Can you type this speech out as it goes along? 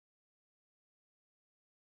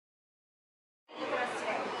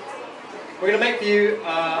We're going to make for you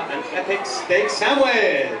an epic steak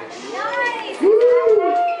sandwich. Nice!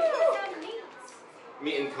 Woo!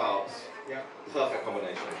 Meat and carbs. Yeah. Perfect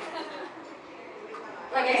combination.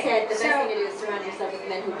 Like I said, the best thing to do is surround yourself with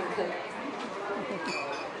men who can cook.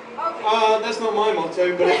 That's not my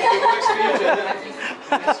motto, but it works for you, Jenna.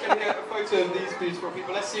 I'm just going to get a photo of these beautiful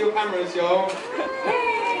people. Let's see your cameras, y'all.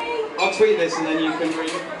 Yay! I'll tweet this and then you can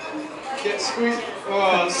get squeezed.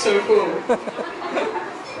 Oh, it's so cool.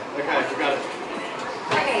 Okay, we got it.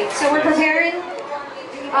 Okay, so we're preparing.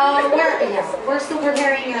 We're still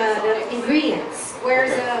preparing the ingredients.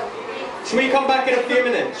 Where's Should we come back in a few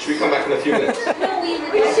minutes? Should we come back in a few minutes? No, we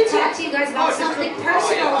should talk to you guys about something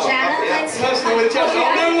personal, Janet. Let's personal with Janet.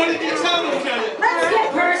 Oh no, what did you tell them, Janet? Let's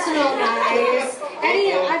get personal, guys.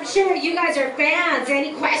 I'm sure you guys are fans.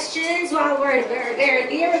 Any questions while we're here?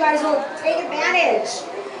 You guys will take advantage.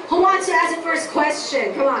 Who wants to ask the first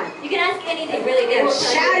question? Come on. You can ask anything, really good. We'll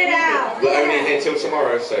shout it out. We're only here till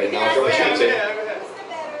tomorrow, so now's your opportunity.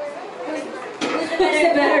 Who's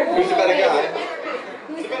the better? Who's the better guy?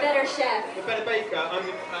 Who's the better chef? The better baker,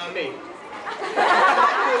 I'm me.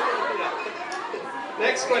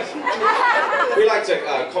 Next question. We like to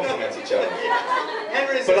compliment each other.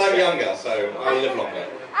 But I'm younger, so I'll live longer.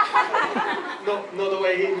 Not the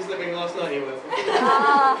way he was living last night, he was.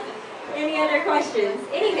 Any other questions?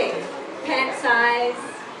 Anything? Pant size?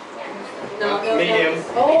 No, medium.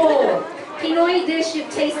 Oh, Pinoy dish you've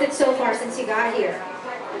tasted so far since you got here.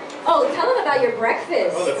 Oh, tell them about your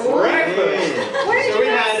breakfast. Oh, the breakfast! Where did So you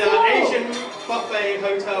we guys had go? Asian buffet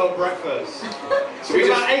hotel breakfast. So we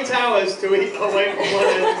about 8 hours to eat away from one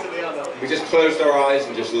end to the other. We just closed our eyes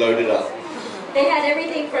and just loaded up. They had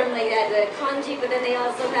everything from like the congee, but then they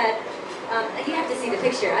also had. You have to see the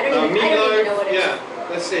picture. I don't even know what it is. Yeah,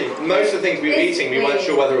 let's see. Most of the things we were eating, we weren't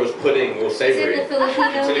sure whether it was pudding or Is savoury. it the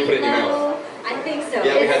Filipino Until you put it in your mouth. I think so.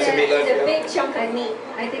 Yeah, we had some meatloaf, It's a yeah. big chunk of meat.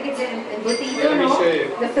 I think it's in embutido, Let me no? show you.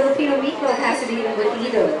 The Filipino meatloaf has to be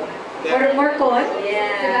embutido. Yeah. Or morcon.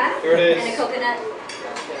 Yeah. Here it And a is. coconut.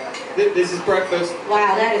 This is breakfast.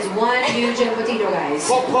 Wow, that is one huge embutido, guys.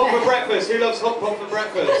 Hot pot for breakfast. Who loves hot pot for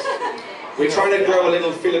breakfast? We're trying to grow a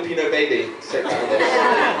little Filipino baby. Sit back there.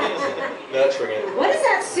 Nurturing it. What is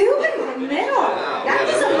that soup in the middle? Wow, That yeah,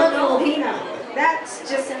 doesn't that's look Filipino. That's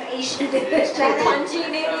just an Asian dish. Congee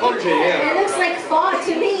maybe? Congee, yeah. It looks like pho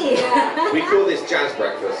to me. We call this jazz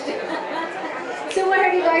breakfast. So where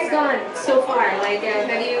have you guys gone so far? Like, have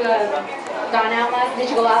you gone out last? Did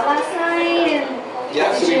you go out last night? And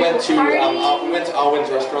Yeah, so did we you went to party? Arwen's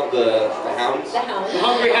restaurant, the Hounds. The hound. The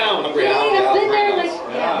Hungry Hound. Hungry Hound, Yeah, I've yeah, been there very like,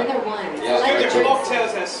 nice. yeah, I've been there once. Yeah, I like The the drinks.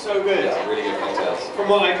 cocktails are so good. Yeah, really good cocktails. From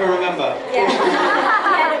what I can remember. Yeah.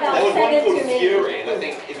 There was one called Fury. Fury, and I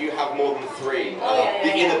think if you have more than 3,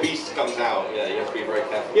 the inner beast comes out. Yeah, you have to be very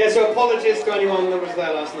careful. Yeah, so apologies to anyone that was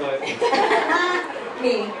there last night.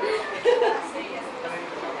 Me.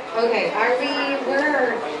 Okay,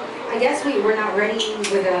 I guess we're not ready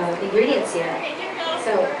with ingredients yet.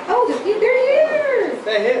 So, they're here!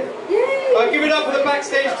 They're here. Yay! Give it up for the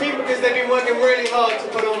backstage team because they've been working really hard to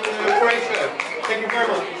put on a great show. Thank you very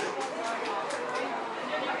much.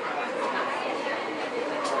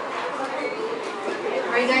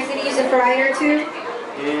 Are you guys going to use a fryer too?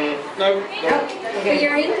 No. Nope. But Okay.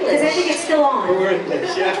 you're English. Because I think it's still on. We're in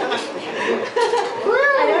this, yeah.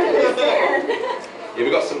 I don't understand. Yeah,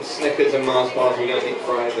 we've got some Snickers and Mars bars we're going to deep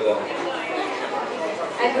fry with them.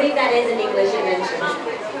 I believe that is an English invention.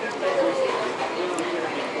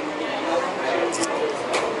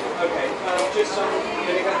 Okay, just some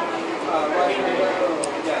vinegar.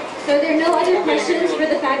 So there are no other questions for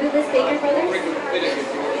the fabulous Baker brothers?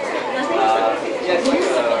 Nothing? Yes. You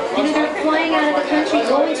know, they're flying out of the country,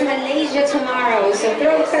 going to Malaysia tomorrow, so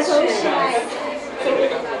throw a So question. shy.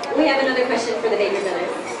 We have another question for the Baker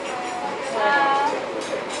brothers.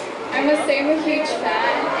 I must say I'm a huge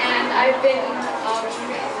fan, and I've been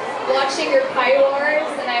watching your Pie Wars,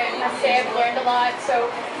 and I must say I've learned a lot. So,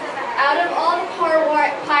 out of all the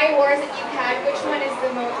Pie Wars that you've had, which one is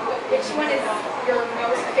your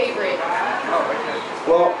most favorite?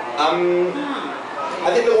 Well, I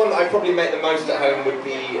think the one that I probably make the most at home would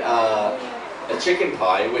be a chicken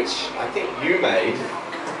pie, which I think you made.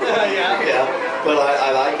 Yeah. Yeah, but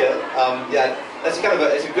I like it. Yeah, that's kind of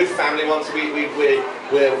it's a good family one. So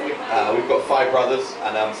we've got 5 brothers,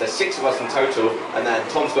 and so 6 of us in total. And then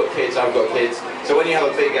Tom's got kids, I've got kids. So when you have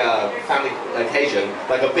a big family occasion,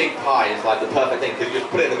 like a big pie is like the perfect thing because you just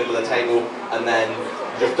put it in the middle of the table, and then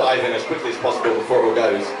just dive in as quickly as possible before it all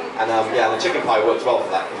goes. And yeah, the chicken pie works well for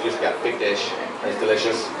that because you just get a big dish and it's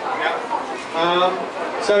delicious. Yeah.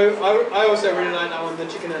 So I also really like that one, the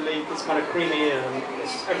chicken and leek. It's kind of creamy and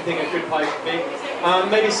it's everything a good pie should be.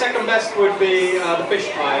 Maybe second best would be the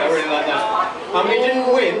fish pie. I really like that. It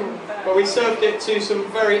didn't win, but we served it to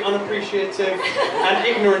some very unappreciative and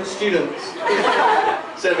ignorant students.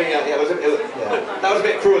 Serving out, yeah, that was a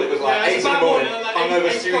bit cruel. It was like 8 in the morning,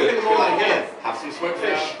 hungover students. Like, yeah, have some smoked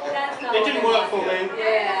fish. It didn't work for me.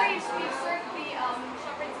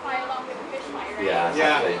 Yeah.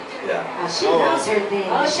 Yeah, exactly. Yeah. Oh, she knows her thing.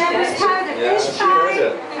 Oh, shepherd's pie, the Yeah, fish she knows pie.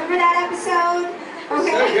 it. Remember that episode?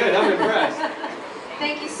 Okay. So good, I'm impressed.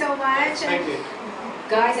 Thank you so much. Thank you.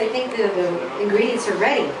 Guys, I think the ingredients are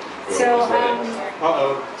ready. So,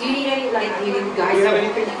 do you need any, like, do you guys Do you have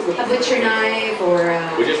anything? a butcher knife or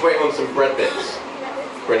We're just waiting on some bread bits.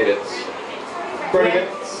 Bready bits. Bread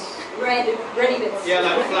bits. Ready bits. Yeah,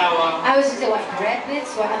 like flour. I was just saying, what, bread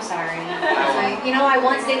bits? What? I'm sorry. You know, I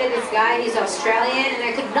once dated this guy, he's Australian, and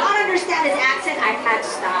I could not understand his accent. I had to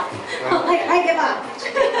stop. Like, I give up.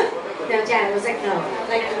 No, Janet was like, no.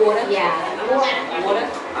 Like water? Yeah. Water?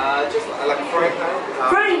 Just like a frying pan.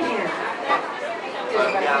 Frying pan.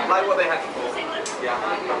 Yeah, like what they had before. Yeah.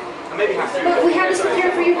 And maybe have to. But we have this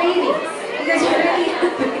prepared for your baby. You guys are ready?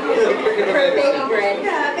 For baby bread.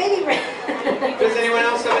 Yeah, baby bread. Does anyone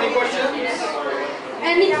else have any questions?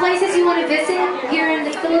 Any places you want to visit here in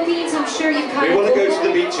the Philippines? I'm sure you've kind We of want to go Googled. to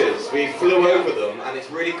the beaches. We flew over them, and it's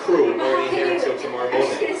really cruel. We're only here until tomorrow I was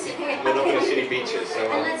morning. gonna say, We're not going to see any beaches. So,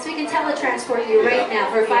 unless we can teletransport you right Yeah. now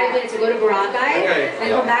for 5 minutes to go to Boracay Okay. and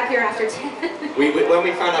come back here after 10. when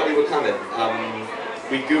we found out we were coming,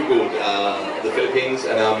 we Googled the Philippines,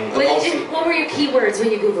 and What were your keywords when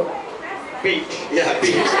you Googled? Beach. yeah,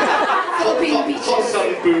 beach. Philippine beaches. Hot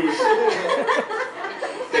sun, booze.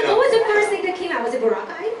 What was the first thing that came out? Was it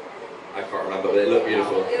Boracay? I can't remember, but it looked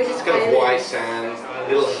beautiful. It was just It's kind of island. white sand,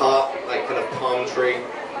 little hut, like kind of palm tree,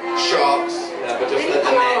 sharks, but just Maybe a net.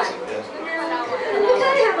 Palawan. We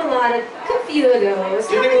kind of have a few of those.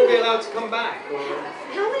 Do you think we'll be allowed to come back? Or?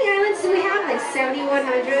 How many islands do we have? Like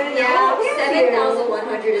 7,100? Yeah, we have a few.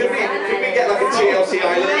 7,107 Could we get like a TLC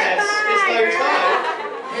island? Yes, it's low tide.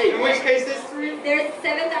 In which case there's 3. There's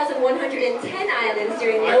 7,110 islands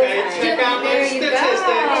during low Okay, tide. check out There those you go.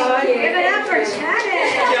 statistics. Give it up for Janet.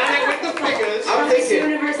 Janet with the figures. I'm Miss thinking,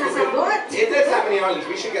 Universe and Sabot. if there's that many islands,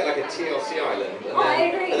 we should get like a TLC island. And Oh, then, I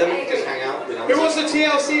agree, And then I we can just agree. hang out. You know. Who wants a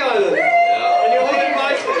TLC island? Yeah. And you're all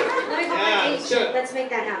invited. Let me call my Yeah, agent. sure. Let's make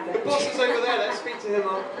that The happen. boss is over there. Let's speak to him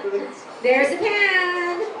after this. There's the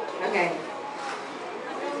pan. Okay.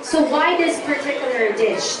 So why this particular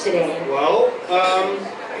dish today? Well,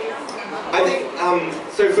 I think,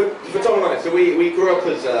 so for Tom and I, so we grew up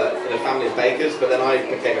as in a family of bakers, but then I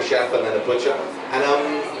became a chef and then a butcher. And,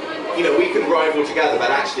 you know, we can rival together, but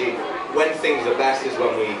actually, when things are best is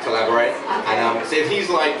when we collaborate. And so if he's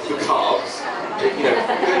like the carbs, you know,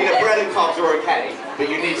 bread and carbs are okay, but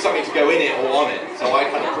you need something to go in it or on it. So I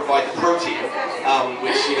kind of provide the protein,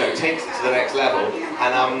 which, you know, takes it to the next level.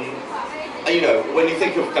 And, you know, when you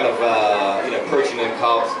think of kind of, you know, protein and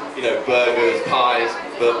carbs, you know, burgers, pies,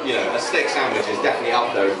 but, you know, a steak sandwich is definitely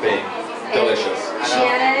up there as being delicious. And,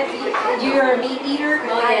 Janet, you're a meat eater?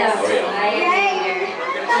 Oh, yes. Oh,